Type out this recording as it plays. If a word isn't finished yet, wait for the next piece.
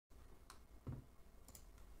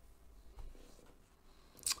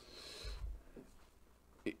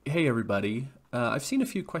Hey everybody, I've seen a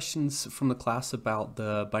few questions from the class about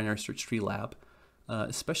the binary search tree lab,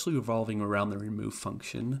 especially revolving around the remove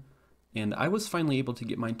function, and I was finally able to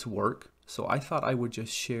get mine to work, so I thought I would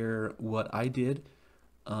just share what I did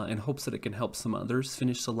in hopes that it can help some others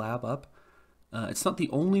finish the lab up. It's not the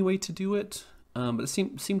only way to do it, but it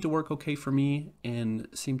seemed to work okay for me and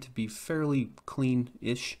seemed to be fairly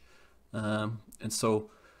clean-ish, and I'm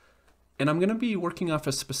going to be working off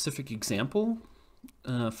a specific example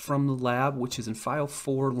from the lab, which is in file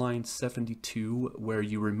 4, line 72, where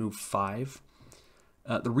you remove 5.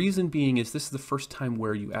 The reason being is this is the first time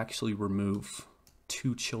where you actually remove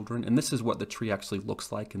 2 children, and this is what the tree actually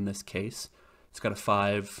looks like in this case. It's got a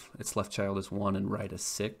 5, its left child is 1, and right is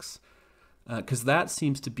 6. Because that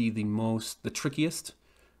seems to be the trickiest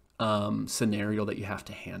scenario that you have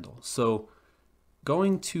to handle. So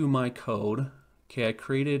going to my code, okay,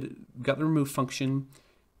 got the remove function.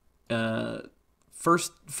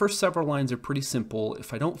 First several lines are pretty simple.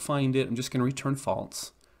 If I don't find it, I'm just going to return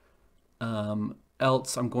false.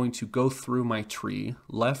 Else, I'm going to go through my tree,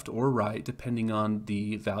 left or right, depending on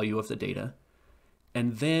the value of the data.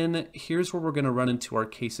 And then here's where we're going to run into our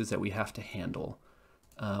cases that we have to handle,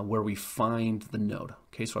 where we find the node.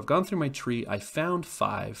 Okay, so I've gone through my tree, I found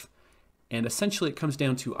 5, and essentially it comes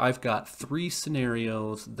down to I've got 3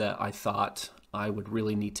 scenarios that I thought I would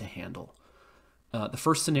really need to handle. The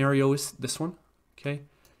first scenario is this one. Okay,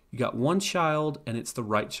 you got 1 child and it's the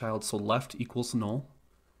right child, so left equals null.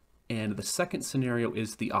 And the second scenario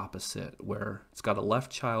is the opposite, where it's got a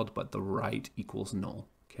left child but the right equals null.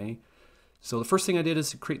 Okay, so the first thing I did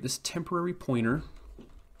is to create this temporary pointer.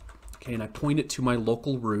 Okay, and I point it to my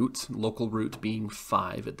local root being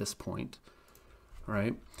 5 at this point. All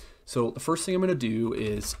right, so the first thing I'm going to do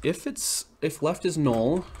is if left is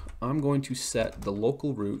null, I'm going to set the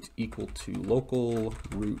local root equal to local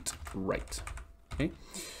root right. Okay,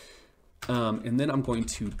 and then I'm going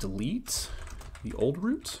to delete the old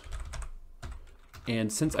root.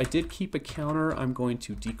 And since I did keep a counter, I'm going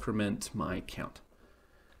to decrement my count.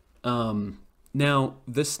 Now,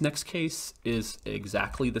 this next case is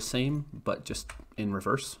exactly the same, but just in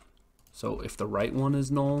reverse. So if the right one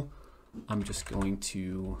is null, I'm just going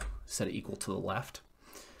to set it equal to the left.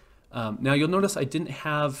 Now you'll notice I didn't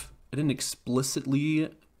explicitly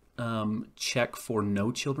check for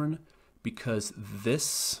no children, because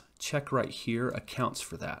this check right here accounts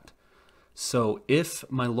for that. So if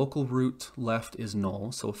my local root left is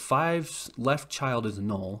null, so 5's left child is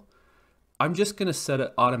null, I'm just going to set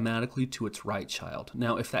it automatically to its right child.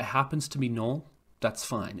 Now, if that happens to be null, that's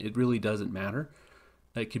fine. It really doesn't matter.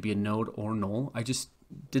 It could be a node or null. I just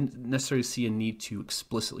didn't necessarily see a need to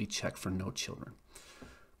explicitly check for no children.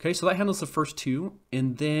 Okay, so that handles the first 2.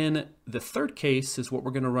 And then the third case is what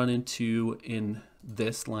we're going to run into in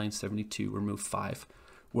this line 72, remove 5,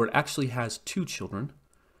 where it actually has 2 children.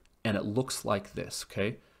 And it looks like this,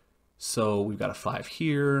 okay? So we've got a 5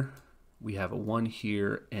 here, we have a 1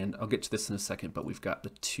 here, and I'll get to this in a second, but we've got the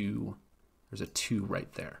 2, there's a 2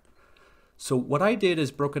 right there. So what I did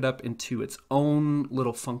is broke it up into its own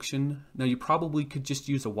little function. Now you probably could just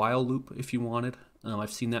use a while loop if you wanted.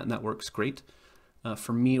 I've seen that and that works great.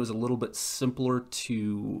 For me, it was a little bit simpler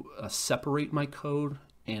to separate my code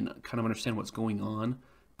and kind of understand what's going on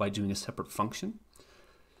by doing a separate function.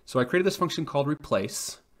 So I created this function called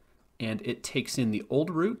replace, and it takes in the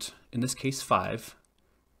old root, in this case 5,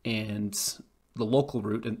 and the local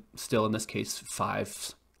root, and still in this case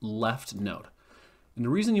 5's left node. And the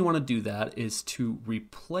reason you want to do that is to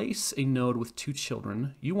replace a node with 2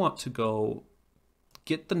 children. You want to go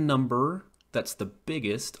get the number that's the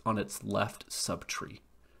biggest on its left subtree.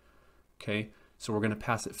 Okay, so we're going to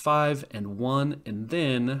pass it 5 and 1, and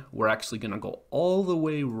then we're actually going to go all the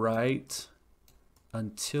way right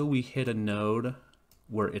until we hit a node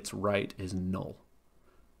where its right is null.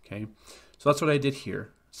 Okay, so that's what I did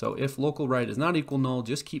here. So if local right is not equal null,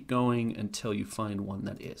 just keep going until you find one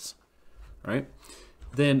that is. All right,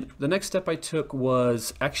 then the next step I took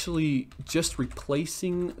was actually just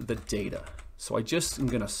replacing the data. So I just am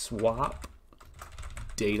going to swap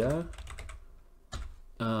data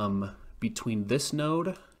between this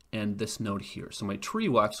node and this node here. So my tree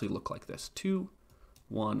will actually look like this: 2,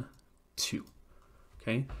 1, 2.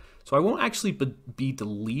 Okay, so I won't actually be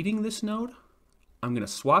deleting this node. I'm going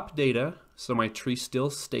to swap data so my tree still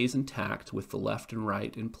stays intact with the left and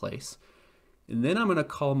right in place. And then I'm going to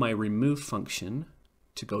call my remove function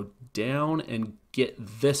to go down and get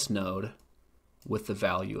this node with the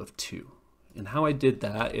value of 2. And how I did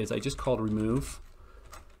that is I just called remove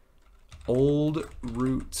old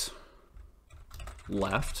root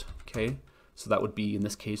left. Okay, so that would be in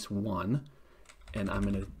this case 1. And I'm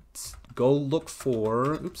going to go look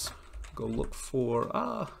for,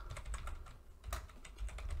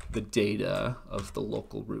 the data of the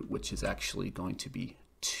local root, which is actually going to be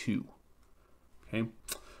 2. Okay,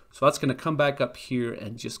 so that's going to come back up here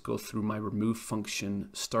and just go through my remove function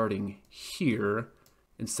starting here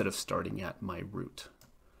instead of starting at my root.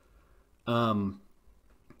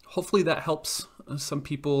 Hopefully that helps some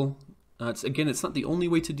people. Again, it's not the only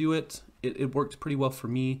way to do it. It worked pretty well for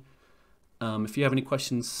me. If you have any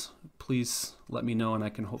questions, please let me know and I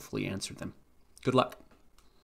can hopefully answer them. Good luck.